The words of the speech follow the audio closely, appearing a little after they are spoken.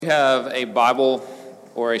If you have a Bible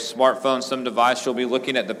or a smartphone, some device, you'll be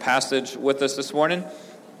looking at the passage with us this morning.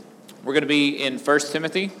 We're going to be in 1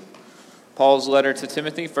 Timothy, Paul's letter to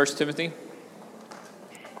Timothy, 1 Timothy.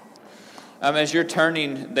 As you're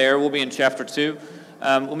turning there, we'll be in chapter 2.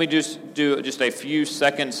 Let me just do a few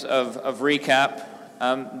seconds of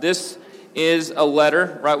recap. This is a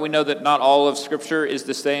letter, right? We know that not all of Scripture is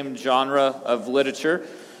the same genre of literature.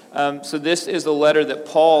 So this is a letter that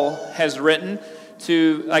Paul has written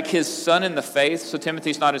to his son in the faith. So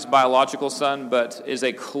Timothy's not his biological son, but is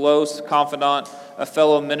a close confidant, a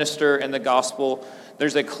fellow minister in the gospel.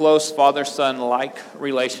 There's a close father-son-like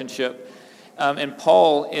relationship. And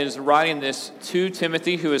Paul is writing this to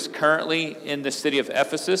Timothy, who is currently in the city of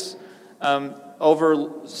Ephesus,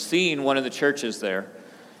 overseeing one of the churches there.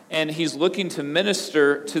 And he's looking to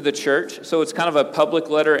minister to the church. So it's kind of a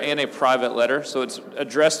public letter and a private letter. So it's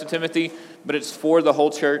addressed to Timothy, but it's for the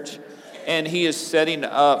whole church. And he is setting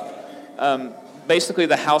up basically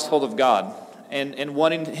the household of God and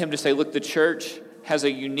wanting him to say, look, the church has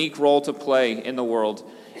a unique role to play in the world.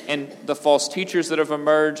 And the false teachers that have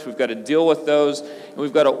emerged, we've got to deal with those, and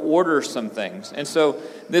we've got to order some things. And so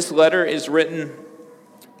this letter is written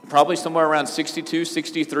probably somewhere around 62,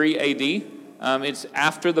 63 AD. It's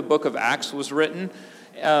after the book of Acts was written.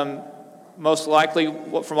 Most likely,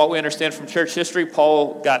 from what we understand from church history,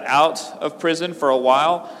 Paul got out of prison for a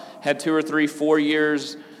while, had 2 or 3, 4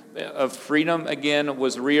 years of freedom again,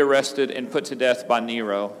 was rearrested and put to death by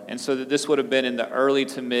Nero. And so this would have been in the early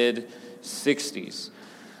to mid-60s.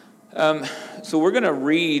 So we're going to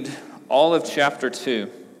read all of chapter 2.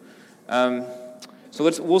 So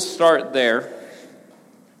we'll start there,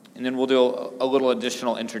 and then we'll do a little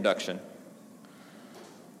additional introduction.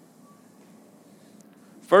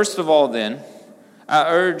 First of all, then, I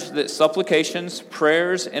urge that supplications,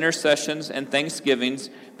 prayers, intercessions, and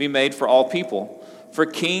thanksgivings be made for all people, for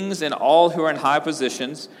kings and all who are in high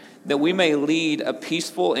positions, that we may lead a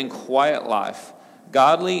peaceful and quiet life,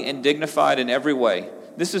 godly and dignified in every way.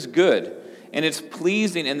 This is good, and it's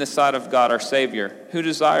pleasing in the sight of God our Savior, who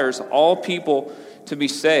desires all people to be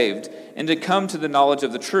saved and to come to the knowledge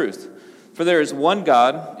of the truth. For there is one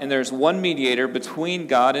God, and there is one mediator between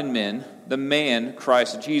God and men, the man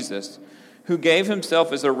Christ Jesus, who gave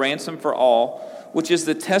himself as a ransom for all, which is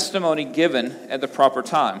the testimony given at the proper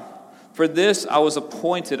time. For this I was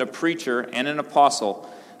appointed a preacher and an apostle.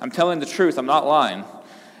 I'm telling the truth, I'm not lying.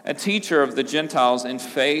 A teacher of the Gentiles in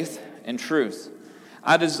faith and truth.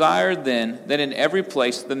 I desire then that in every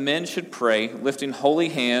place the men should pray, lifting holy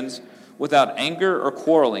hands, without anger or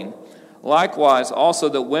quarreling. Likewise also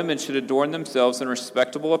that women should adorn themselves in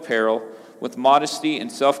respectable apparel, with modesty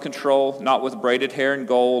and self-control, not with braided hair and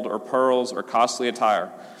gold or pearls or costly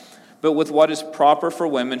attire, but with what is proper for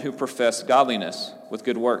women who profess godliness, with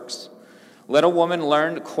good works. Let a woman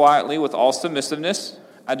learn quietly with all submissiveness.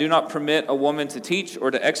 I do not permit a woman to teach or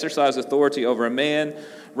to exercise authority over a man.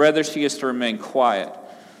 Rather, she is to remain quiet.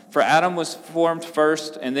 For Adam was formed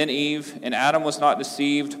first, and then Eve, and Adam was not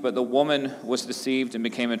deceived, but the woman was deceived and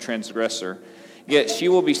became a transgressor. Yet she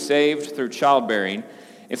will be saved through childbearing,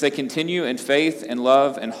 if they continue in faith and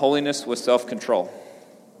love and holiness with self-control.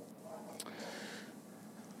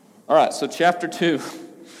 All right, so chapter 2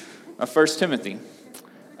 of 1 Timothy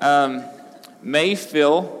may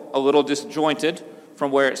feel a little disjointed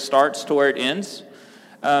from where it starts to where it ends.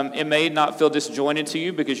 It may not feel disjointed to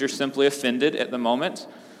you because you're simply offended at the moment,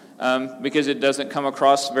 because it doesn't come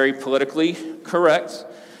across very politically correct.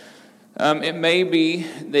 It may be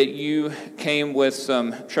that you came with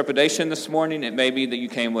some trepidation this morning. It may be that you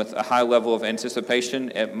came with a high level of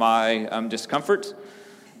anticipation at my discomfort.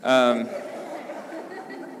 But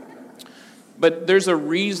there's a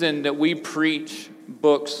reason that we preach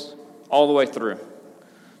books all the way through.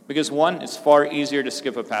 Because one, it's far easier to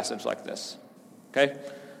skip a passage like this. Okay?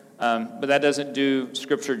 But that doesn't do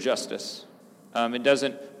Scripture justice. It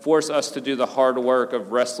doesn't force us to do the hard work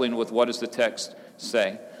of wrestling with what does the text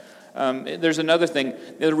say. There's another thing.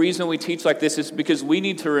 The reason we teach like this is because we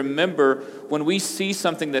need to remember when we see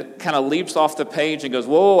something that kind of leaps off the page and goes,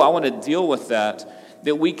 whoa, I want to deal with that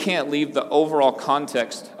we can't leave the overall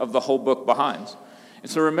context of the whole book behind. And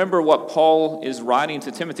so remember what Paul is writing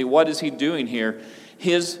to Timothy. What is he doing here?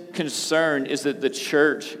 His concern is that the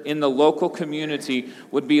church in the local community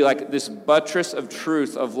would be like this buttress of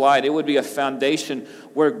truth, of light. It would be a foundation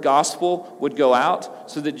where gospel would go out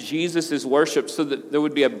so that Jesus is worshiped, so that there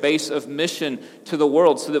would be a base of mission to the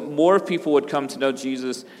world, so that more people would come to know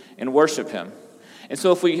Jesus and worship him. And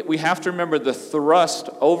so if we have to remember the thrust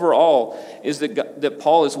overall is that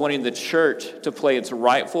Paul is wanting the church to play its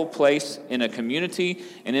rightful place in a community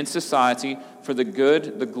and in society for the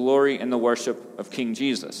good, the glory, and the worship of King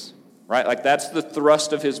Jesus. Right? Like that's the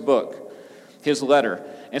thrust of his book, his letter.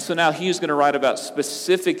 And so now he is going to write about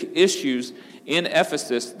specific issues in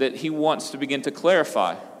Ephesus that he wants to begin to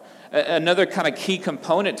clarify. Another kind of key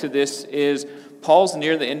component to this is Paul's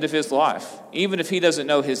near the end of his life. Even if he doesn't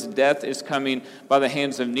know his death is coming by the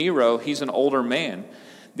hands of Nero, he's an older man.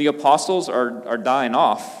 The apostles are dying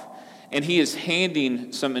off, and he is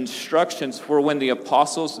handing some instructions for when the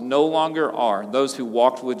apostles no longer are, those who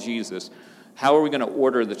walked with Jesus. How are we going to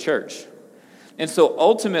order the church? And so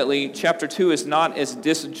ultimately, chapter 2 is not as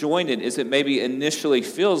disjointed as it maybe initially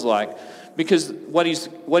feels like, because what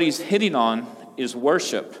he's hitting on is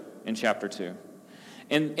worship in chapter 2.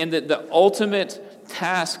 And that the ultimate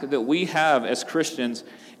task that we have as Christians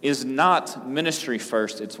is not ministry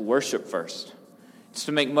first, it's worship first. It's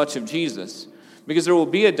to make much of Jesus. Because there will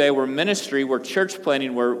be a day where ministry, where church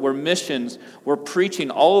planting, where missions, where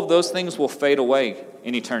preaching, all of those things will fade away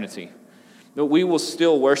in eternity. But we will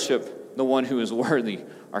still worship the one who is worthy,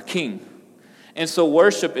 our King. And so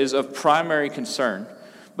worship is of primary concern.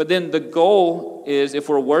 But then the goal is, if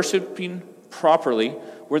we're worshiping properly,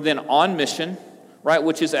 we're then on mission, right,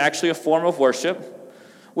 which is actually a form of worship,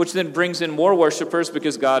 which then brings in more worshipers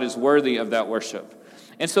because God is worthy of that worship.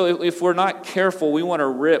 And so if we're not careful, we want to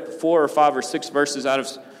rip 4 or 5 or 6 verses out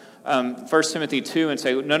of 1 Timothy 2 and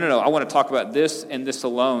say, no, I want to talk about this and this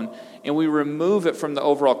alone. And we remove it from the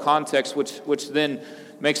overall context, which then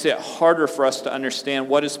makes it harder for us to understand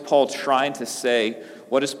what is Paul trying to say,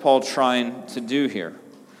 what is Paul trying to do here.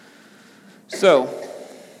 So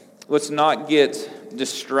let's not get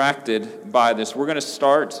distracted by this. We're going to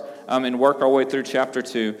start and work our way through chapter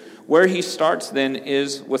 2. Where he starts then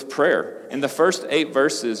is with prayer. In the first 8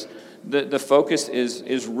 verses, the focus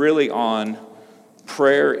is really on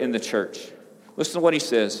prayer in the church. Listen to what he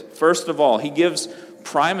says. First of all, he gives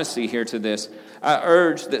primacy here to this. I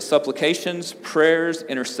urge that supplications, prayers,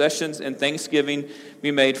 intercessions, and thanksgiving be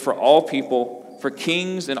made for all people, for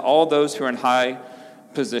kings and all those who are in high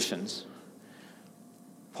positions.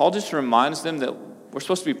 Paul just reminds them that we're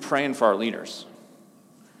supposed to be praying for our leaders.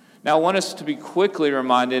 Now, I want us to be quickly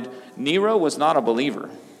reminded, Nero was not a believer.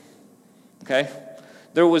 Okay?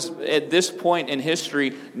 There was, at this point in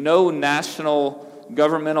history, no national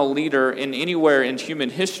governmental leader in anywhere in human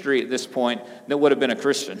history at this point that would have been a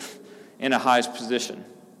Christian in a high position.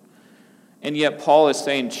 And yet Paul is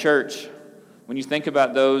saying, church, when you think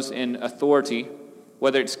about those in authority,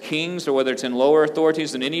 whether it's kings or whether it's in lower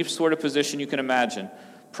authorities, in any sort of position you can imagine,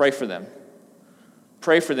 pray for them.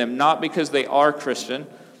 Pray for them, not because they are Christian,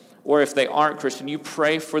 or if they aren't Christian, you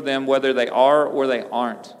pray for them whether they are or they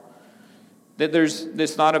aren't.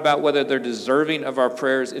 It's not about whether they're deserving of our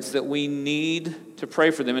prayers, it's that we need to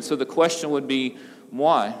pray for them. And so the question would be,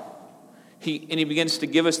 why? He begins to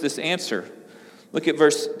give us this answer. Look at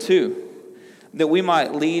verse 2. That we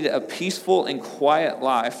might lead a peaceful and quiet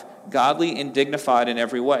life, godly and dignified in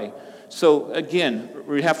every way. So again,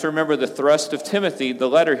 we have to remember the thrust of Timothy, the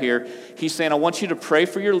letter here. He's saying, I want you to pray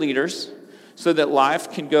for your leaders so that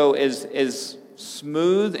life can go as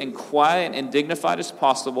smooth and quiet and dignified as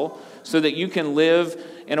possible, so that you can live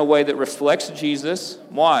in a way that reflects Jesus.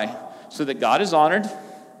 Why? So that God is honored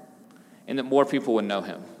and that more people would know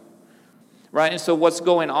him. Right? And so what's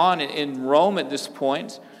going on in Rome at this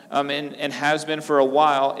point, and has been for a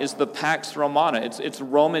while, is the Pax Romana. It's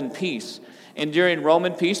Roman peace. And during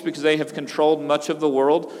Roman peace, because they have controlled much of the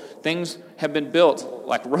world, things have been built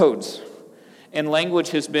like roads. And language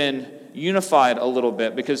has been unified a little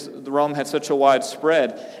bit because Rome had such a wide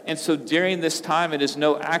spread. And so during this time, it is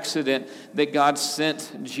no accident that God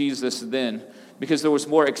sent Jesus then, because there was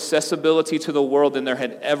more accessibility to the world than there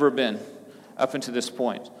had ever been up until this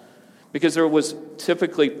point. Because there was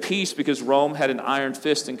typically peace because Rome had an iron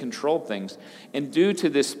fist and controlled things. And due to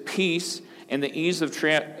this peace and the ease of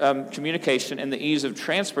communication and the ease of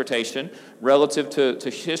transportation relative to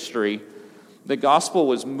history, the gospel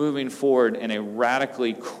was moving forward in a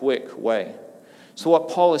radically quick way. So what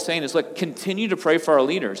Paul is saying is, look, continue to pray for our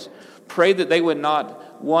leaders. Pray that they would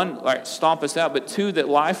not, one, stomp us out, but two, that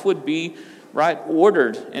life would be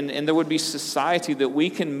ordered, and there would be society that we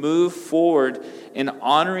can move forward in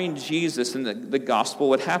honoring Jesus, and the gospel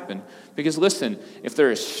would happen. Because listen, if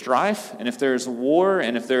there is strife, and if there is war,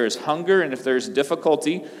 and if there is hunger, and if there is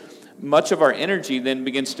difficulty, much of our energy then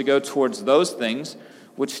begins to go towards those things,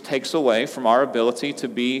 which takes away from our ability to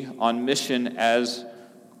be on mission as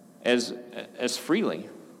freely.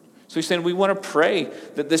 So he's saying we want to pray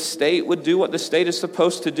that the state would do what the state is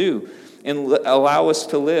supposed to do and allow us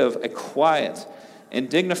to live a quiet and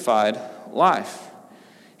dignified life.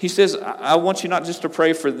 He says, I want you not just to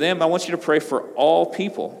pray for them, I want you to pray for all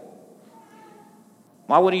people.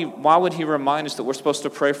 Why would he remind us that we're supposed to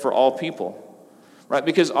pray for all people? Right?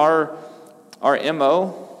 Because our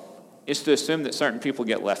MO is to assume that certain people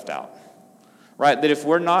get left out. Right? That if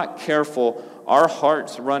we're not careful, our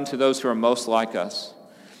hearts run to those who are most like us.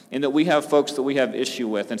 And that we have folks that we have issue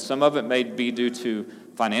with. And some of it may be due to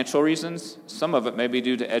financial reasons. Some of it may be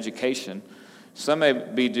due to education. Some may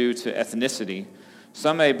be due to ethnicity.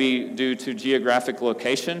 Some may be due to geographic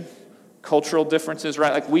location, cultural differences,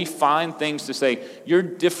 right? Like we find things to say, you're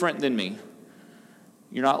different than me.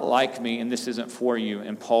 You're not like me, and this isn't for you.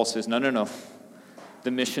 And Paul says, no. The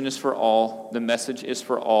mission is for all. The message is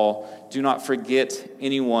for all. Do not forget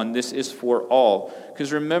anyone. This is for all.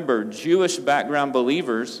 Because remember, Jewish background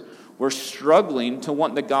believers were struggling to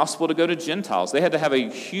want the gospel to go to Gentiles. They had to have a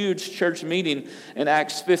huge church meeting in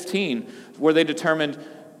Acts 15 where they determined,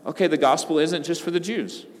 okay, the gospel isn't just for the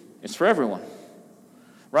Jews. It's for everyone.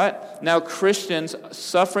 Right? Now, Christians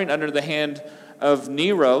suffering under the hand of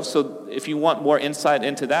Nero, so if you want more insight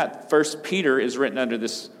into that, 1 Peter is written under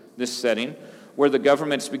this setting, where the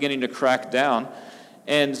government's beginning to crack down.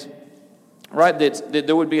 And right, that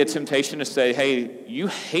there would be a temptation to say, hey, you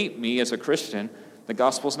hate me as a Christian. The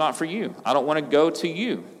gospel's not for you. I don't want to go to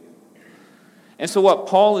you. And so what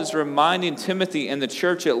Paul is reminding Timothy and the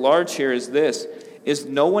church at large here is this, is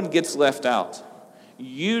no one gets left out.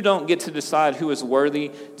 You don't get to decide who is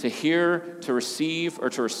worthy to hear, to receive, or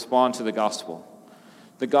to respond to the gospel.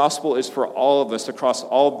 The gospel is for all of us across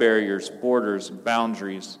all barriers, borders,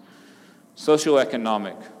 boundaries,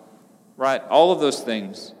 socioeconomic, right? All of those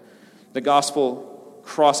things. The gospel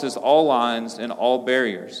crosses all lines and all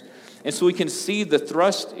barriers. And so we can see the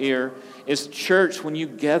thrust here is, church, when you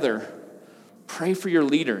gather, pray for your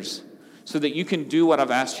leaders so that you can do what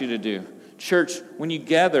I've asked you to do. Church, when you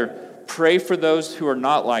gather, pray for those who are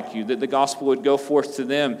not like you, that the gospel would go forth to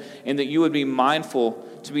them and that you would be mindful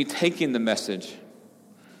to be taking the message.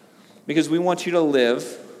 Because we want you to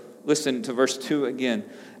live, listen to verse 2 again,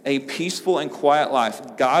 a peaceful and quiet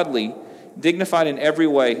life, godly, dignified in every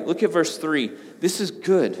way. Look at verse 3. This is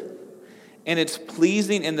good, and it's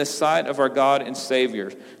pleasing in the sight of our God and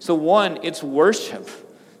Savior. So one, it's worship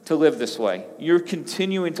to live this way. You're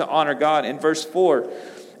continuing to honor God. In verse 4,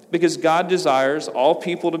 because God desires all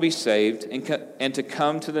people to be saved and to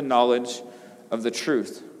come to the knowledge of the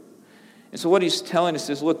truth. And so what he's telling us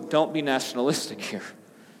is, look, don't be nationalistic here.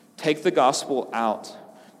 Take the gospel out,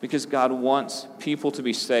 because God wants people to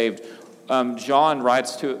be saved. John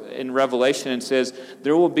writes in Revelation and says,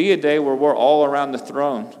 there will be a day where we're all around the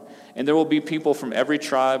throne, and there will be people from every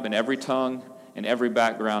tribe and every tongue and every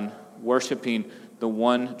background worshiping the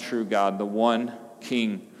one true God, the one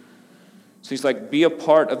King. So he's like, be a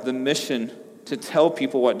part of the mission to tell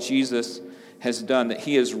people what Jesus has done, that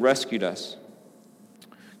he has rescued us.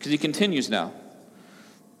 Because he continues now.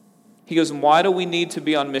 He goes, why do we need to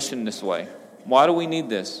be on mission this way? Why do we need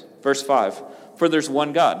this? Verse 5, for there's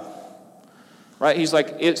one God. Right? He's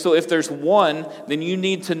like, so if there's one, then you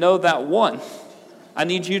need to know that one. I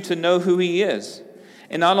need you to know who he is.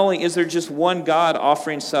 And not only is there just one God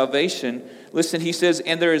offering salvation, listen, he says,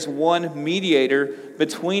 and there is one mediator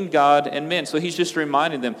between God and men. So he's just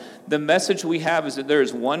reminding them, the message we have is that there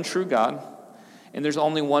is one true God, and there's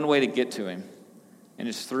only one way to get to him, and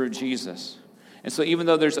it's through Jesus. And so even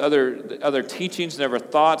though there's other teachings and other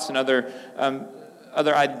thoughts and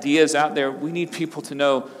other ideas out there, we need people to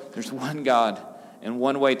know there's one God and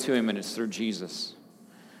one way to him, and it's through Jesus.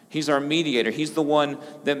 He's our mediator. He's the one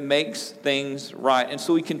that makes things right. And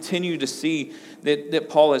so we continue to see that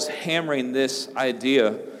Paul is hammering this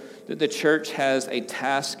idea that the church has a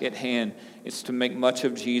task at hand. It's to make much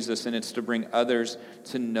of Jesus, and it's to bring others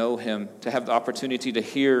to know him, to have the opportunity to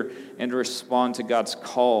hear and to respond to God's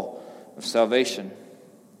call of salvation.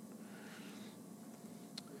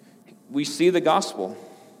 We see the gospel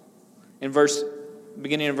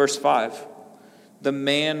beginning in verse 5. The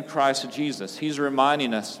man Christ Jesus. He's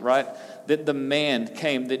reminding us, right, that the man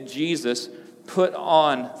came, that Jesus put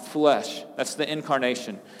on flesh. That's the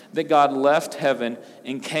incarnation. That God left heaven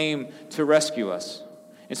and came to rescue us.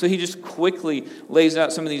 And so he just quickly lays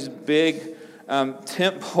out some of these big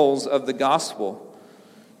tent poles of the gospel.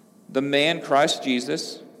 The man Christ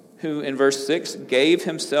Jesus, who in verse 6 gave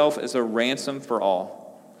himself as a ransom for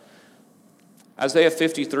all. Isaiah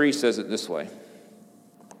 53 says it this way.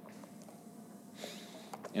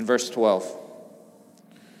 In verse 12,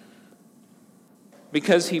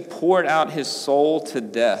 because he poured out his soul to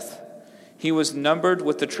death, He was numbered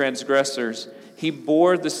with the transgressors. He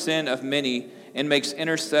bore the sin of many and makes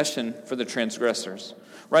intercession for the transgressors.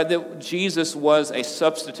 Right? That Jesus was a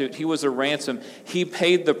substitute. He was a ransom. He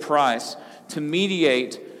paid the price to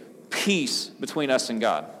mediate peace between us and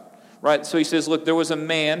God. Right? So he says, look, there was a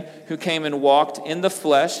man who came and walked in the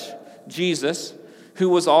flesh, Jesus, who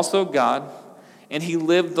was also God, and he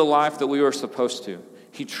lived the life that we were supposed to.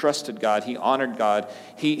 He trusted God. He honored God.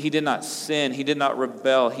 He did not sin. He did not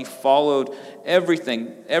rebel. He followed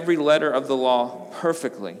everything, every letter of the law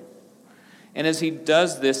perfectly. And as he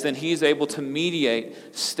does this, then he's able to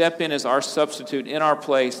mediate, step in as our substitute in our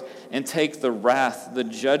place, and take the wrath, the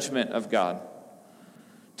judgment of God,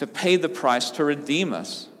 to pay the price to redeem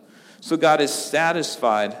us. So God is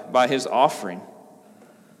satisfied by his offering.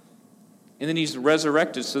 And then he's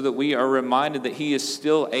resurrected so that we are reminded that he is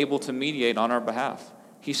still able to mediate on our behalf.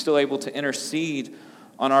 He's still able to intercede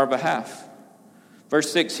on our behalf.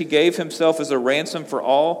 Verse 6, he gave himself as a ransom for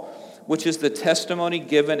all, which is the testimony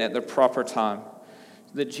given at the proper time.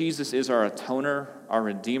 That Jesus is our atoner, our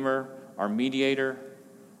redeemer, our mediator,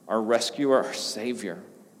 our rescuer, our savior.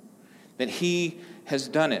 That he has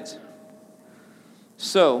done it.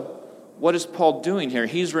 So, what is Paul doing here?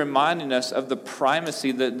 He's reminding us of the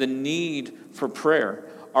primacy, the need for prayer.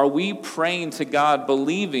 Are we praying to God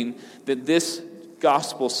believing that this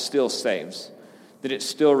gospel still saves, that it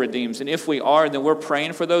still redeems? And if we are, then we're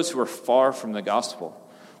praying for those who are far from the gospel.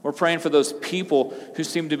 We're praying for those people who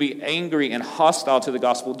seem to be angry and hostile to the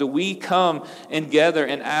gospel. Do we come and gather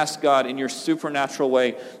and ask God in your supernatural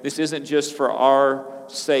way, this isn't just for our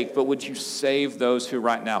sake, but would you save those who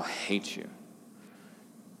right now hate you?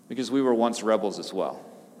 Because we were once rebels as well.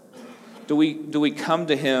 Do we come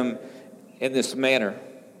to him in this manner?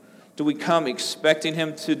 Do we come expecting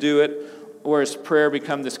him to do it? Or has prayer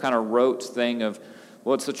become this kind of rote thing of,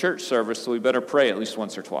 well, it's a church service, so we better pray at least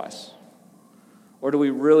once or twice? Or do we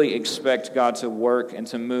really expect God to work and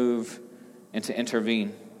to move and to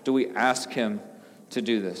intervene? Do we ask him to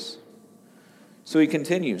do this? So he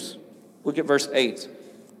continues. Look at verse 8.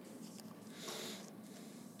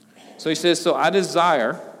 So he says, so I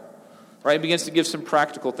desire, right, he begins to give some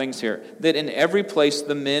practical things here, that in every place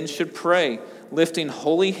the men should pray, lifting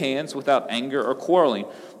holy hands without anger or quarreling.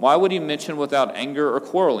 Why would he mention without anger or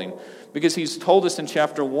quarreling? Because he's told us in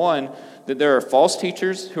chapter 1 that there are false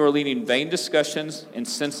teachers who are leading vain discussions and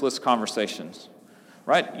senseless conversations.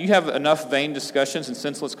 Right? You have enough vain discussions and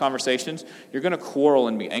senseless conversations, you're going to quarrel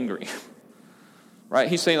and be angry. Right?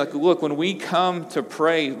 He's saying, like, look, when we come to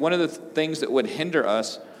pray, one of the things that would hinder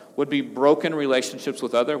us would be broken relationships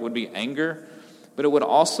with others, would be anger, but it would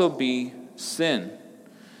also be sin.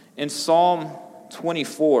 In Psalm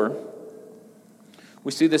 24,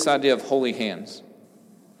 we see this idea of holy hands.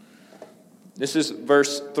 This is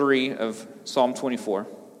verse 3 of Psalm 24.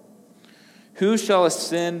 Who shall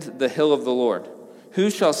ascend the hill of the Lord? Who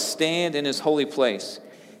shall stand in his holy place?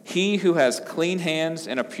 He who has clean hands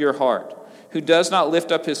and a pure heart, who does not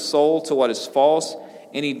lift up his soul to what is false,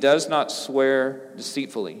 and he does not swear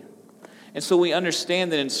deceitfully. And so we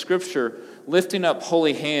understand that in Scripture, lifting up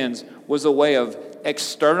holy hands was a way of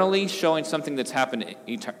externally showing something that's happened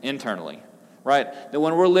internally. Right? That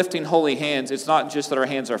when we're lifting holy hands, it's not just that our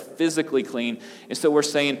hands are physically clean. It's that we're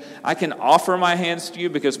saying, I can offer my hands to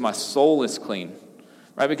you because my soul is clean.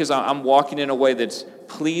 Right? Because I'm walking in a way that's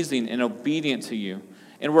pleasing and obedient to you.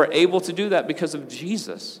 And we're able to do that because of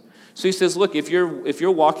Jesus. So he says, look, if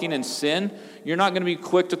you're walking in sin, you're not going to be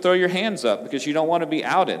quick to throw your hands up because you don't want to be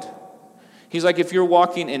outed. He's like, if you're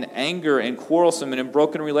walking in anger and quarrelsome and in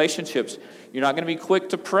broken relationships, you're not going to be quick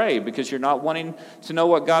to pray because you're not wanting to know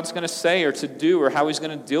what God's going to say or to do or how he's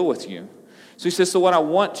going to deal with you. So he says, so what I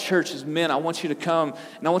want, church, is men, I want you to come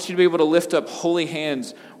and I want you to be able to lift up holy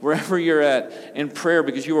hands wherever you're at in prayer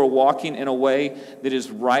because you are walking in a way that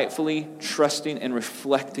is rightfully trusting and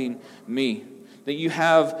reflecting me. That you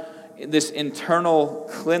have this internal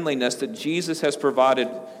cleanliness that Jesus has provided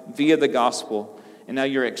via the gospel. And now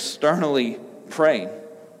you're externally praying,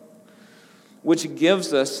 which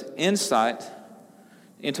gives us insight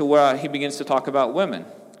into where he begins to talk about women.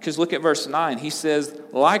 Because look at verse 9. He says,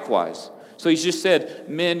 likewise. So he's just said,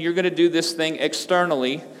 men, you're going to do this thing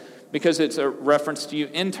externally because it's a reference to you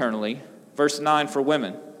internally. Verse 9 for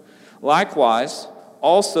women. Likewise,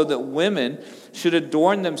 also that women should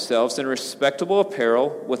adorn themselves in respectable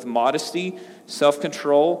apparel with modesty,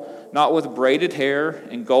 self-control, not with braided hair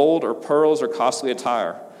and gold or pearls or costly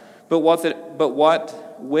attire, but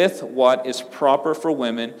with what is proper for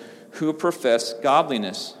women who profess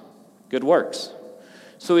godliness, good works.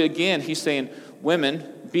 So again, he's saying,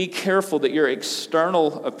 women, be careful that your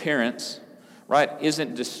external appearance, right,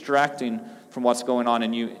 isn't distracting from what's going on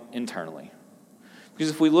in you internally. Because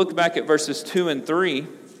if we look back at verses 2 and 3,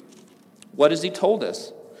 what has he told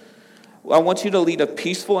us? Well, I want you to lead a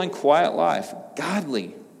peaceful and quiet life,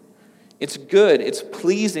 godly. It's good, it's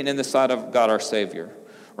pleasing in the sight of God our Savior.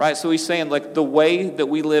 Right? So he's saying, like, the way that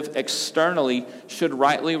we live externally should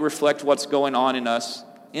rightly reflect what's going on in us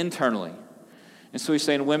internally. And so he's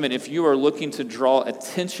saying, women, if you are looking to draw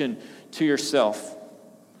attention to yourself,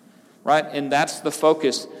 right, and that's the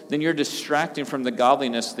focus, then you're distracting from the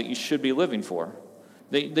godliness that you should be living for,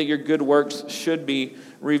 that your good works should be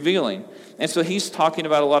revealing. And so he's talking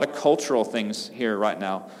about a lot of cultural things here right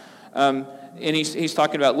now. And he's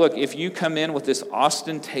talking about, look, if you come in with this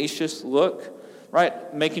ostentatious look,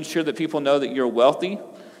 right, making sure that people know that you're wealthy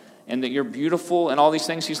and that you're beautiful and all these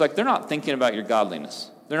things, he's like, they're not thinking about your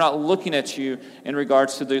godliness. They're not looking at you in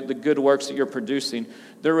regards to the good works that you're producing.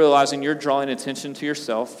 They're realizing you're drawing attention to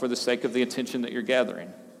yourself for the sake of the attention that you're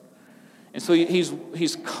gathering. And so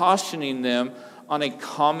he's cautioning them on a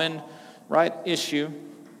common, right, issue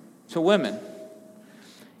to women.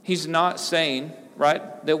 He's not saying,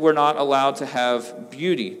 right, that we're not allowed to have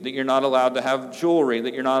beauty, that you're not allowed to have jewelry,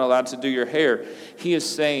 that you're not allowed to do your hair. He is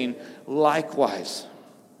saying, likewise,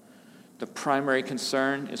 the primary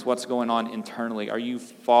concern is what's going on internally. Are you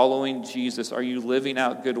following Jesus? Are you living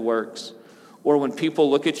out good works? Or when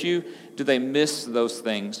people look at you, do they miss those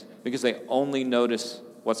things because they only notice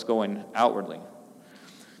what's going outwardly?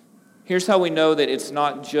 Here's how we know that it's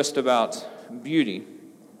not just about beauty.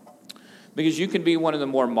 Because you can be one of the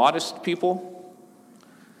more modest people,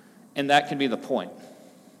 and that can be the point.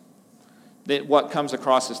 That what comes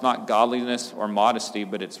across is not godliness or modesty,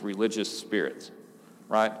 but it's religious spirit,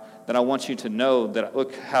 right? That I want you to know that,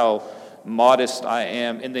 look how modest I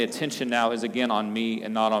am, and the attention now is again on me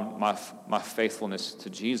and not on my faithfulness to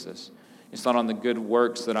Jesus. It's not on the good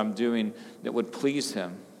works that I'm doing that would please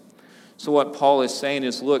him. So what Paul is saying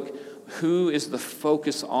is, look, who is the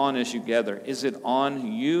focus on as you gather? Is it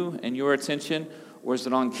on you and your attention, or is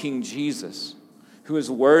it on King Jesus, who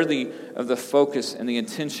is worthy of the focus and the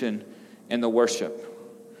attention and the worship?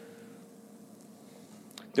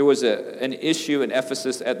 There was an issue in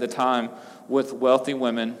Ephesus at the time with wealthy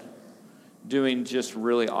women doing just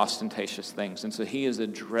really ostentatious things. And so he is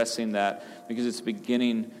addressing that because it's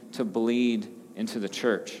beginning to bleed into the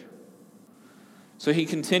church. So he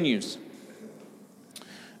continues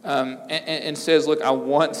and says, look, I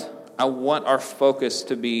want our focus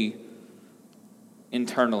to be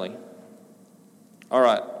internally. All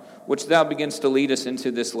right, which now begins to lead us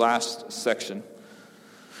into this last section,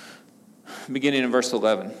 beginning in verse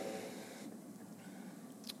 11. I'm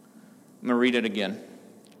going to read it again.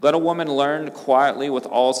 Let a woman learn quietly with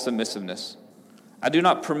all submissiveness. I do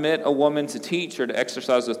not permit a woman to teach or to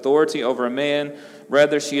exercise authority over a man.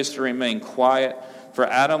 Rather, she is to remain quiet. For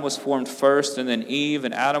Adam was formed first, and then Eve,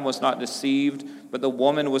 and Adam was not deceived, but the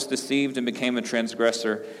woman was deceived and became a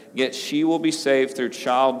transgressor. Yet she will be saved through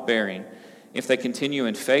childbearing, if they continue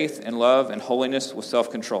in faith and love and holiness with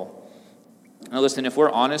self-control. Now listen, if we're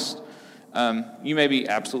honest, you may be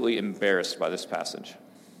absolutely embarrassed by this passage.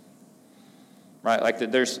 Right? Like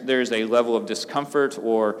that there's a level of discomfort,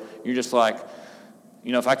 or you're just like,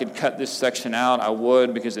 you know, if I could cut this section out, I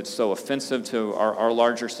would, because it's so offensive to our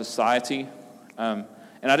larger society. And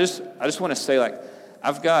I just want to say, like,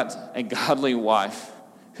 I've got a godly wife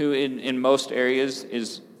who in most areas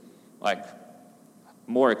is like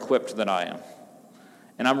more equipped than I am.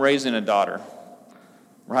 And I'm raising a daughter,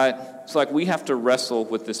 right? It's like we have to wrestle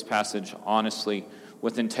with this passage honestly,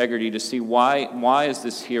 with integrity, to see why is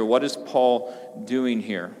this here? What is Paul doing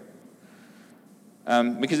here?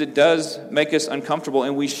 Because it does make us uncomfortable,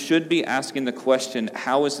 and we should be asking the question,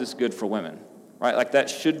 how is this good for women? Right? Like that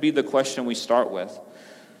should be the question we start with.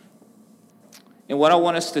 And what I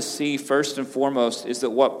want us to see first and foremost is that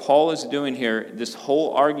what Paul is doing here, this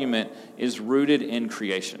whole argument is rooted in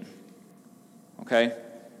creation. Okay?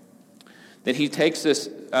 That he takes this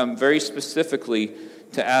very specifically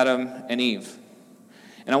to Adam and Eve.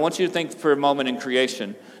 And I want you to think for a moment in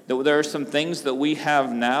creation that there are some things that we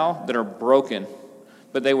have now that are broken,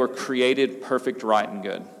 but they were created perfect, right, and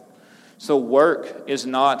good. So work is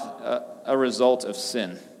not a result of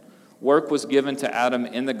sin. Work was given to Adam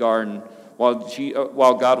in the garden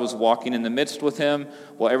while God was walking in the midst with him,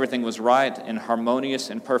 while everything was right and harmonious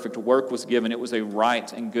and perfect. Work was given. It was a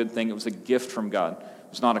right and good thing. It was a gift from God. It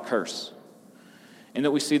was not a curse. And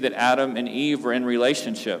that we see that Adam and Eve were in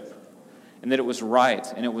relationship, and that it was right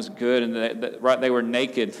and it was good, and that they were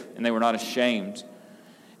naked and they were not ashamed.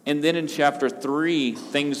 And then in chapter 3,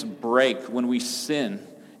 things break when we sin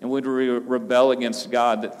and when we rebel against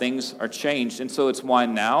God, that things are changed. And so it's why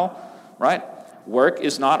now, right, work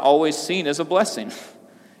is not always seen as a blessing.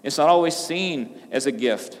 It's not always seen as a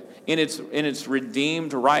gift. In its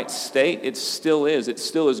redeemed right state, it still is. It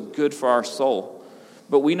still is good for our soul.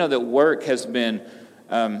 But we know that work has been,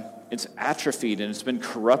 it's atrophied and it's been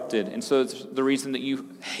corrupted. And so it's the reason that you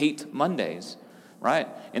hate Mondays, right?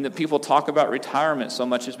 And that people talk about retirement so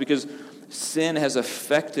much is because sin has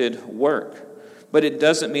affected work. But it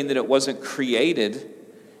doesn't mean that it wasn't created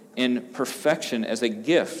in perfection as a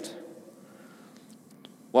gift.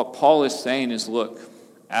 What Paul is saying is, look,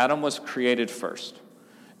 Adam was created first.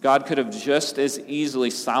 God could have just as easily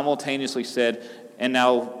simultaneously said, and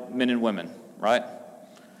now men and women, right?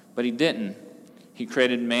 But he didn't. He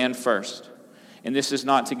created man first. And this is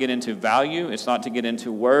not to get into value. It's not to get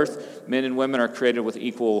into worth. Men and women are created with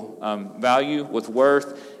equal value, with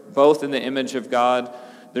worth, both in the image of God.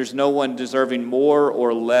 There's no one deserving more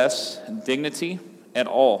or less dignity at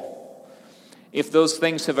all. If those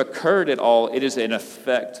things have occurred at all, it is an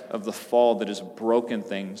effect of the fall that has broken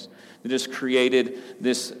things, that has created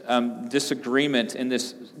this disagreement and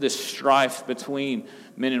this strife between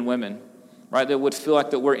men and women, right? That would feel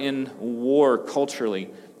like that we're in war culturally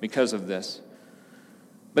because of this.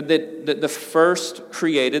 But that the first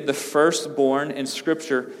created, the firstborn in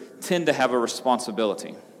Scripture tend to have a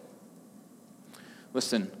responsibility.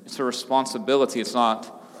 Listen, it's a responsibility, it's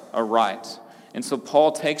not a right. And so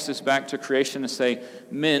Paul takes us back to creation to say,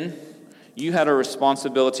 men, you had a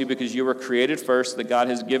responsibility because you were created first, that God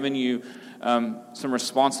has given you some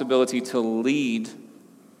responsibility to lead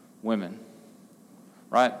women,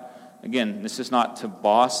 right? Again, this is not to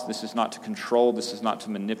boss, this is not to control, this is not to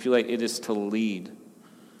manipulate, it is to lead,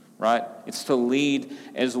 right? It's to lead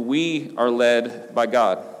as we are led by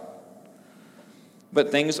God.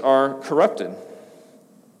 But things are corrupted.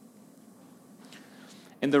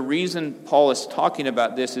 And the reason Paul is talking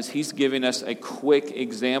about this is he's giving us a quick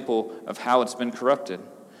example of how it's been corrupted.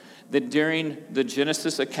 That during the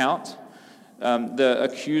Genesis account, the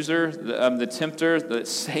accuser, the tempter, that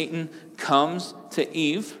Satan comes to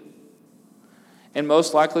Eve. And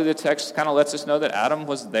most likely the text kind of lets us know that Adam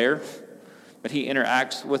was there, but he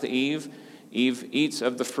interacts with Eve. Eve eats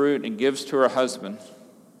of the fruit and gives to her husband.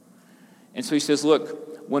 And so he says,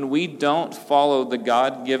 look, when we don't follow the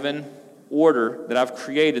God-given order that I've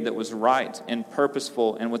created that was right and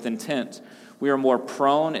purposeful and with intent, we are more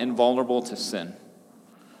prone and vulnerable to sin.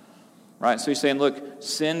 Right? So he's saying, look,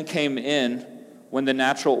 sin came in when the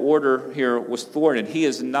natural order here was thwarted. He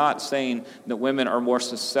is not saying that women are more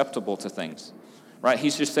susceptible to things. Right?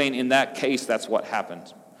 He's just saying in that case, that's what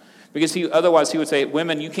happened. Because otherwise he would say,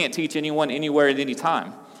 women, you can't teach anyone anywhere at any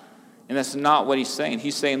time. And that's not what he's saying.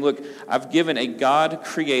 He's saying, look, I've given a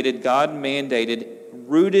God-created, God-mandated,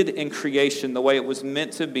 rooted in creation the way it was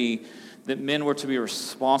meant to be, that men were to be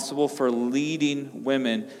responsible for leading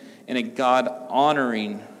women in a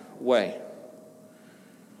God-honoring way.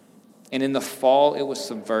 And in the fall, it was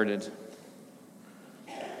subverted.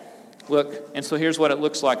 Look, and so here's what it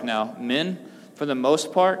looks like now. Men, for the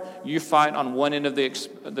most part, you fight on one end of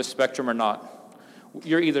the spectrum or not.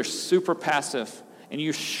 You're either super passive and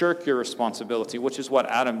you shirk your responsibility, which is what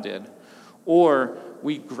Adam did, or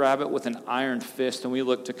we grab it with an iron fist and we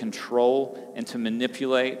look to control and to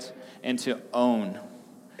manipulate and to own.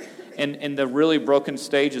 And the really broken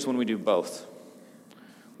stage is when we do both.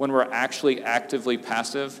 When we're actually actively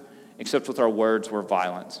passive, except with our words, we're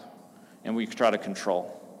violent and we try to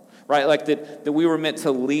control. Right? Like that we were meant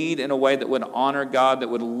to lead in a way that would honor God, that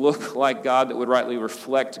would look like God, that would rightly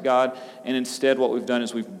reflect God. And instead what we've done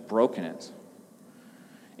is we've broken it.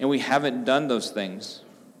 And we haven't done those things.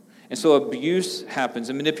 And so abuse happens,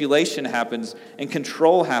 and manipulation happens, and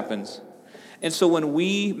control happens. And so when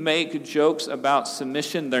we make jokes about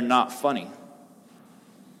submission, they're not funny.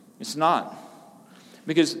 It's not.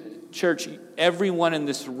 Because, church, everyone in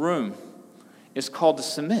this room is called to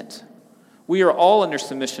submit. We are all under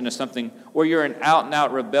submission to something, or you're in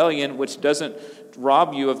out-and-out rebellion, which doesn't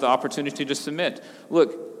rob you of the opportunity to submit.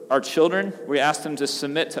 Look, our children, we ask them to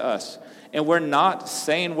submit to us. And we're not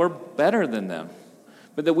saying we're better than them,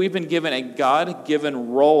 but that we've been given a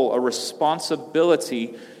God-given role, a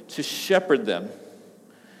responsibility to shepherd them.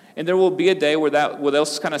 And there will be a day where they'll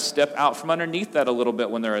kind of step out from underneath that a little bit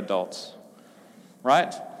when they're adults,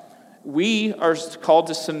 right? We are called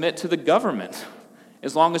to submit to the government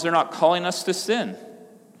as long as they're not calling us to sin.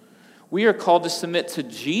 We are called to submit to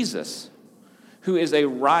Jesus, who is a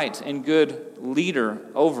right and good leader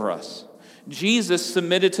over us. Jesus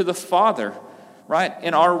submitted to the Father, right,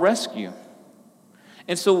 in our rescue.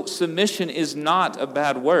 And so submission is not a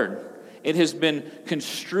bad word. It has been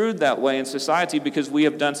construed that way in society because we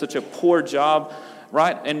have done such a poor job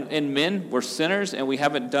right? And men, we're sinners and we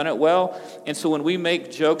haven't done it well. And so when we make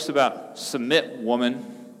jokes about submit,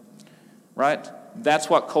 woman, right? That's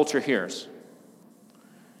what culture hears.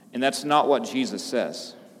 And that's not what Jesus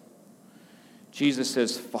says. Jesus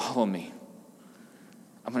says, follow me.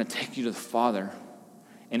 I'm going to take you to the Father.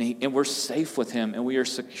 And we're safe with him, and we are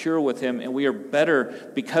secure with him, and we are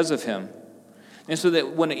better because of him. And so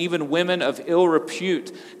that when even women of ill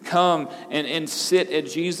repute come and sit at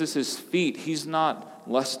Jesus' feet, he's not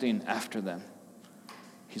lusting after them.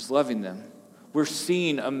 He's loving them. We're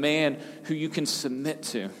seeing a man who you can submit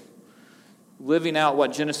to, living out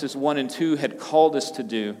what Genesis 1 and 2 had called us to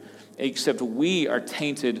do, except we are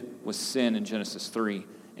tainted with sin in Genesis 3,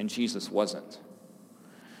 and Jesus wasn't.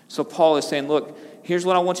 So Paul is saying, look, here's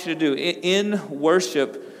what I want you to do. In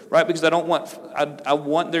worship, right, because I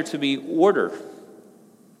want there to be order.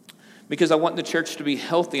 Because I want the church to be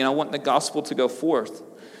healthy and I want the gospel to go forth.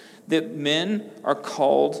 That men are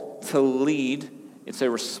called to lead. It's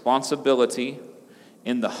a responsibility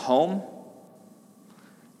in the home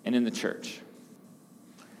and in the church.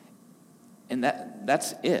 And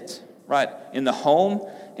that's it, right? In the home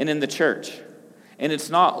and in the church. And it's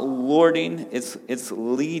not lording, it's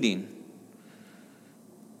leading.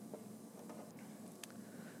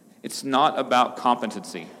 It's not about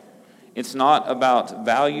competency. It's not about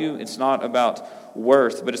value. It's not about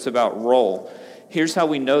worth, but it's about role. Here's how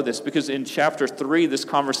we know this, because in chapter 3, this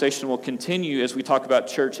conversation will continue as we talk about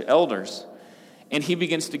church elders. And he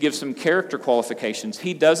begins to give some character qualifications.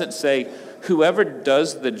 He doesn't say, whoever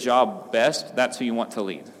does the job best, that's who you want to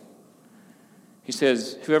lead. He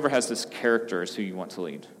says, whoever has this character is who you want to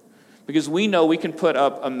lead. Because we know we can put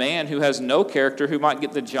up a man who has no character, who might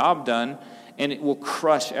get the job done, and it will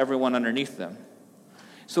crush everyone underneath them.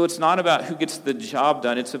 So it's not about who gets the job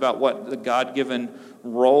done. It's about what the God-given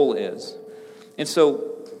role is. And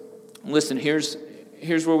so, listen, here's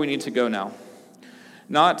where we need to go now.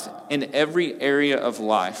 Not in every area of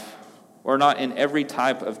life, or not in every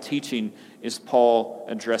type of teaching, is Paul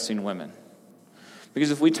addressing women. Because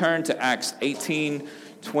if we turn to Acts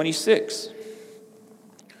 18:26,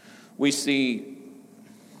 we see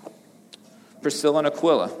Priscilla and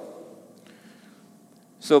Aquila.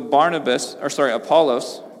 So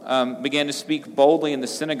Apollos began to speak boldly in the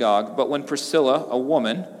synagogue, but when Priscilla, a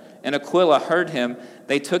woman, and Aquila heard him,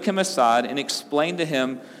 they took him aside and explained to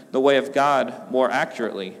him the way of God more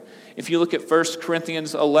accurately. If you look at 1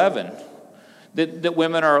 Corinthians 11, that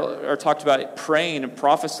women are talked about praying and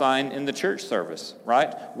prophesying in the church service,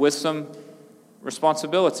 right? With some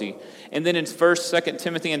responsibility. And then in 1st, 2nd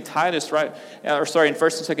Timothy and Titus, right? In 1st and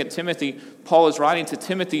 2nd Timothy, Paul is writing to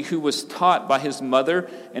Timothy, who was taught by his mother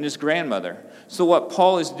and his grandmother. So what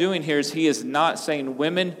Paul is doing here is he is not saying,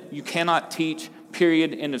 women, you cannot teach,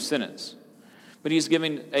 period, end of sentence. But he's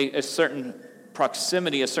giving a certain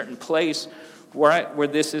proximity, a certain place where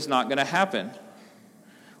this is not going to happen.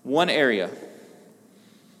 One area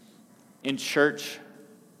in church,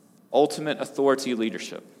 ultimate authority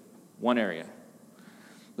leadership. One area.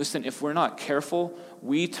 Listen, if we're not careful,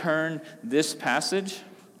 we turn this passage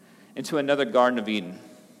into another Garden of Eden.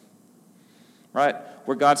 Right?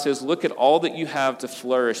 Where God says, look at all that you have to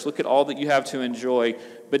flourish. Look at all that you have to enjoy,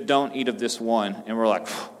 but don't eat of this one. And we're like,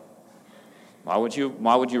 why would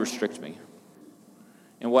you restrict me?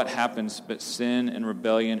 And what happens but sin and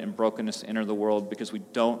rebellion and brokenness enter the world because we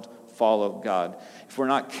don't follow God. If we're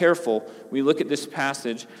not careful, we look at this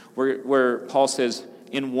passage where Paul says,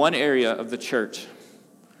 in one area of the church,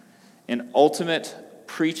 in ultimate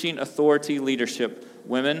preaching authority leadership,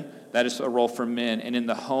 women, that is a role for men. And in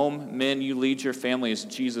the home, men, you lead your family as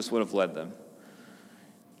Jesus would have led them.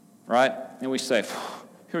 Right? And we say,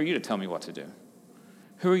 who are you to tell me what to do?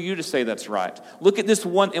 Who are you to say that's right? Look at this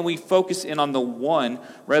one, and we focus in on the one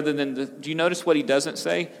rather than do you notice what he doesn't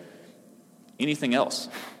say? Anything else.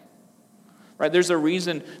 Right? There's a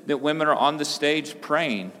reason that women are on the stage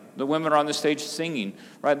praying. The women are on the stage singing.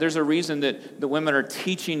 Right? There's a reason that the women are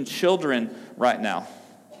teaching children right now.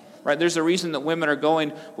 Right? There's a reason that women are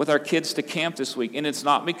going with our kids to camp this week. And it's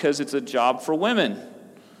not because it's a job for women.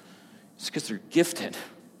 It's because they're gifted.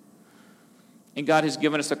 And God has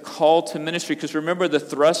given us a call to ministry. Because remember the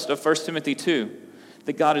thrust of 1 Timothy 2.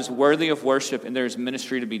 That God is worthy of worship and there is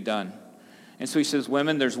ministry to be done. And so he says,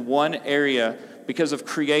 women, there's one area because of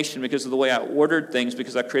creation, because of the way I ordered things,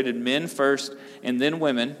 because I created men first and then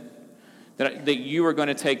women, that you are going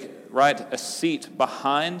to take a seat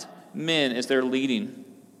behind men as they're leading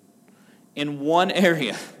in one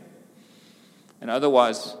area. And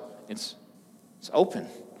otherwise, it's open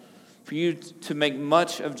for you to make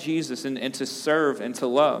much of Jesus and to serve and to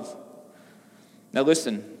love. Now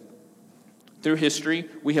listen, through history,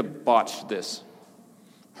 we have botched this.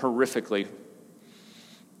 horrifically.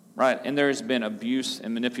 Right? And there has been abuse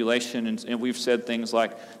and manipulation, and we've said things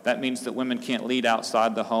like, that means that women can't lead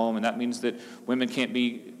outside the home, and that means that women can't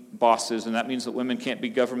be bosses, and that means that women can't be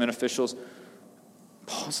government officials.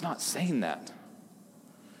 Paul's not saying that.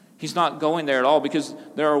 He's not going there at all, because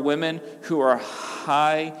there are women who are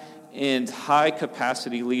high-end,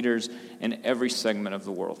 high-capacity leaders in every segment of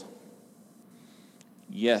the world.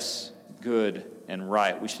 Yes, good and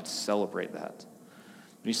right. We should celebrate that.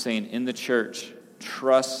 But he's saying in the church,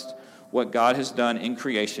 trust what God has done in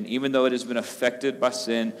creation, even though it has been affected by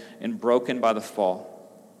sin and broken by the fall.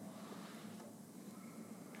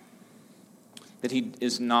 That he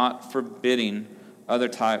is not forbidding other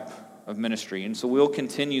type of ministry. And so we'll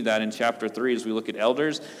continue that in chapter 3 as we look at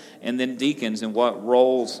elders and then deacons and what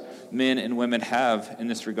roles men and women have in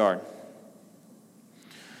this regard.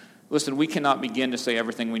 Listen, we cannot begin to say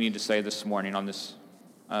everything we need to say this morning on this.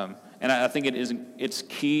 And I think it's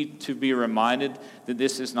key to be reminded that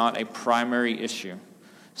this is not a primary issue.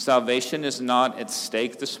 Salvation is not at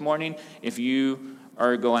stake this morning if you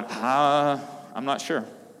are going, I'm not sure.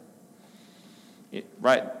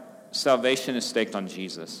 Right? Salvation is staked on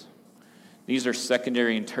Jesus. These are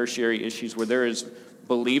secondary and tertiary issues where there is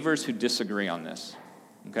believers who disagree on this.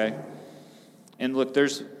 Okay? And look,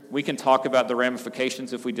 we can talk about the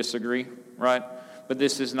ramifications if we disagree, right? But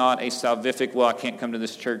this is not a salvific, I can't come to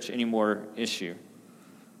this church anymore issue.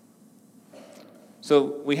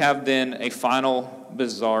 So we have then a final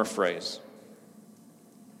bizarre phrase.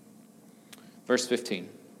 Verse 15.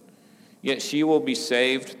 Yet she will be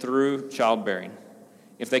saved through childbearing,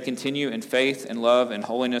 if they continue in faith and love and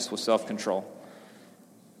holiness with self-control.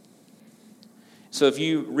 So if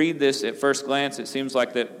you read this at first glance, it seems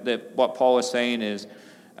like that what Paul is saying is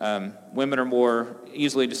women are more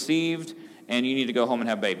easily deceived, and you need to go home and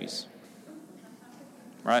have babies.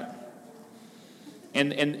 Right?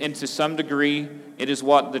 And to some degree, it is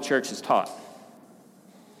what the church has taught.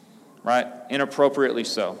 Right? Inappropriately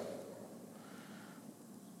so.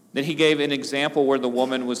 That he gave an example where the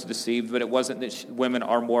woman was deceived, but it wasn't that women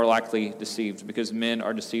are more likely deceived, because men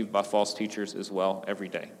are deceived by false teachers as well every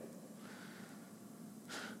day.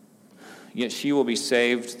 Yet she will be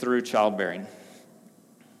saved through childbearing.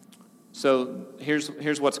 So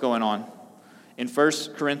here's what's going on. In 1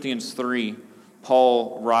 Corinthians 3,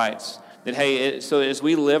 Paul writes that, hey, so as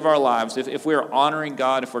we live our lives, if we're honoring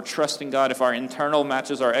God, if we're trusting God, if our internal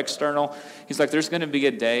matches our external, he's like, there's going to be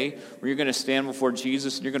a day where you're going to stand before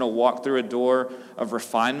Jesus and you're going to walk through a door of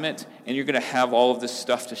refinement, and you're going to have all of this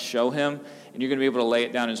stuff to show him, and you're going to be able to lay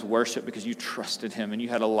it down as worship because you trusted him and you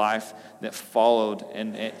had a life that followed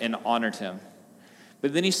and honored him.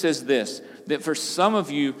 But then he says this, that for some of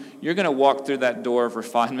you, you're going to walk through that door of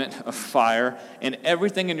refinement, of fire, and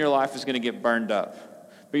everything in your life is going to get burned up.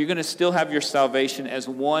 But you're going to still have your salvation as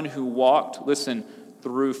one who walked, listen,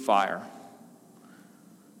 through fire.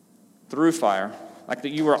 Through fire. Like that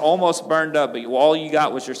you were almost burned up, but all you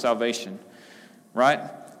got was your salvation. Right?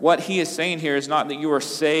 What he is saying here is not that you are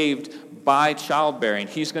saved by childbearing.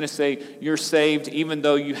 He's going to say you're saved even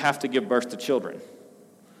though you have to give birth to children.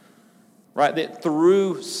 Right? That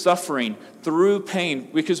through suffering, through pain,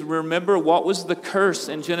 because remember what was the curse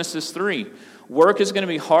in Genesis 3? Work is going to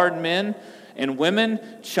be hard, men and women.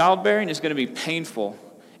 Childbearing is going to be painful.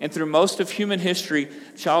 And through most of human history,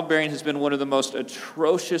 childbearing has been one of the most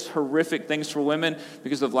atrocious, horrific things for women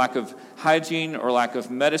because of lack of hygiene or lack of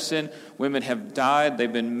medicine. Women have died,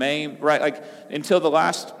 they've been maimed, right? Like until the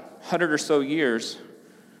last 100 or so years,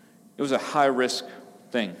 it was a high-risk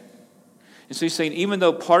thing. And so he's saying, even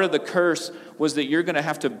though part of the curse was that you're going to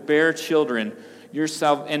have to bear children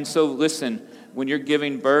yourself, and so listen, when you're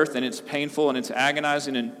giving birth and it's painful and it's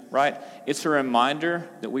agonizing, and right, it's a reminder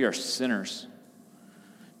that we are sinners.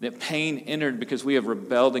 That pain entered because we have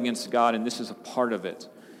rebelled against God, and this is a part of it.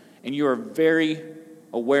 And you are very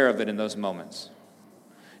aware of it in those moments.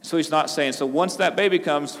 So he's not saying, so once that baby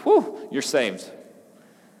comes, you're saved.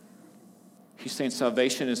 He's saying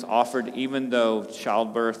salvation is offered even though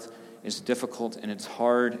childbirth is difficult and it's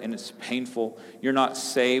hard and it's painful. You're not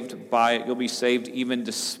saved by it. You'll be saved even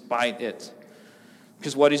despite it.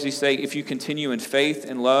 Because what does he say? If you continue in faith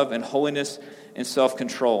and love and holiness and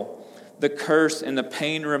self-control. The curse and the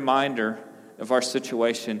pain reminder of our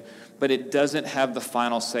situation, but it doesn't have the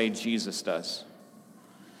final say. Jesus does.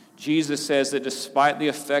 Jesus says that despite the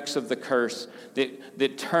effects of the curse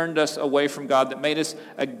that turned us away from God, that made us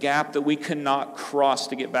a gap that we could not cross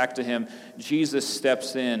to get back to him, Jesus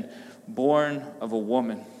steps in, born of a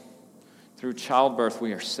woman. Through childbirth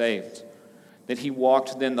we are saved. That he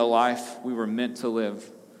walked then the life we were meant to live,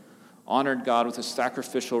 honored God with a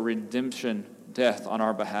sacrificial redemption death on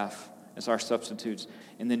our behalf, as our substitutes,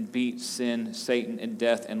 and then beat sin, Satan, and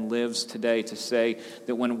death, and lives today to say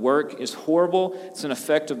that when work is horrible, it's an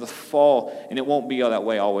effect of the fall, and it won't be that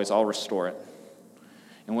way always. I'll restore it.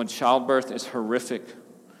 And when childbirth is horrific,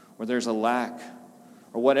 or there's a lack,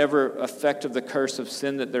 or whatever effect of the curse of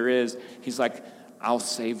sin that there is, he's like, I'll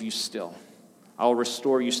save you still. I'll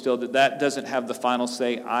restore you still. That doesn't have the final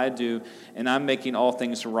say. I do, and I'm making all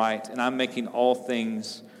things right, and I'm making all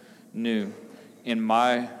things new in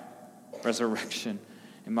my resurrection,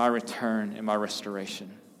 in my return, in my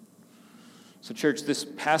restoration. So church, this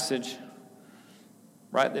passage,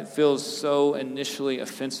 right, that feels so initially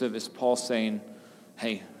offensive is Paul saying,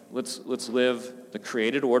 hey, let's live the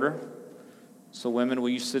created order. So women, will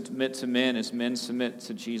you submit to men as men submit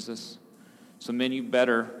to Jesus? So men, you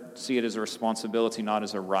better see it as a responsibility, not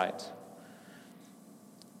as a right.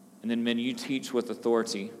 And then men, you teach with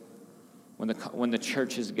authority when the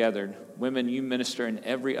church is gathered. Women, you minister in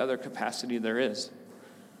every other capacity there is.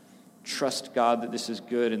 Trust God that this is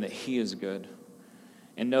good and that he is good.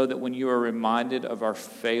 And know that when you are reminded of our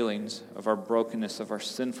failings, of our brokenness, of our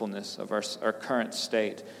sinfulness, of our current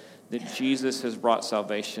state, that Jesus has brought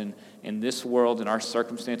salvation, in this world and our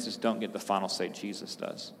circumstances don't get the final say. Jesus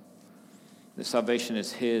does. The salvation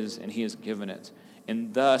is his, and he has given it.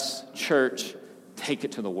 And thus, church, take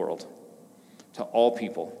it to the world, to all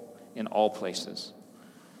people, in all places,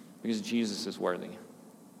 because Jesus is worthy.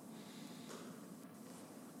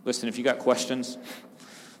 Listen, if you got questions,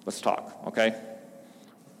 let's talk, okay?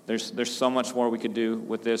 There's so much more we could do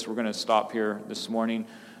with this. We're going to stop here this morning.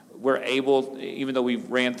 We're able, even though we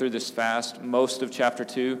ran through this fast, most of chapter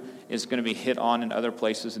 2 is going to be hit on in other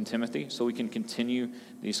places in Timothy, so we can continue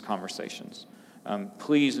these conversations.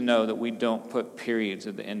 Please know that we don't put periods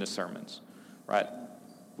at the end of sermons, right?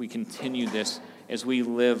 We continue this as we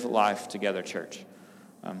live life together, church.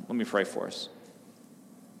 Let me pray for us.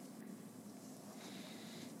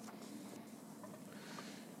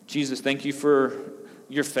 Jesus, thank you for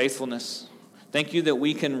your faithfulness. Thank you that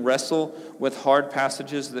we can wrestle with hard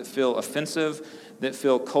passages that feel offensive, that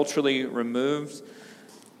feel culturally removed.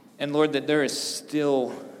 And Lord, that there is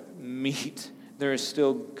still meat. There is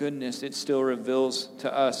still goodness. It still reveals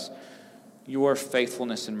to us your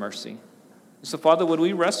faithfulness and mercy. So, Father, would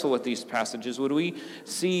we wrestle with these passages? Would we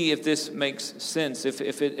see if this makes sense, if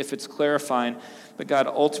it's clarifying? But God,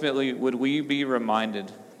 ultimately, would we be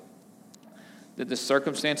reminded that the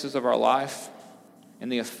circumstances of our life and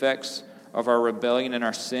the effects of our rebellion and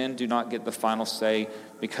our sin do not get the final say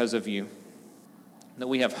because of you. That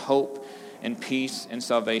we have hope and peace and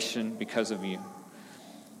salvation because of you.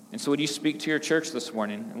 And so would you speak to your church this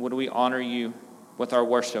morning? And would we honor you with our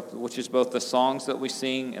worship, which is both the songs that we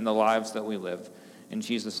sing and the lives that we live. In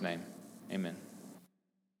Jesus' name, amen.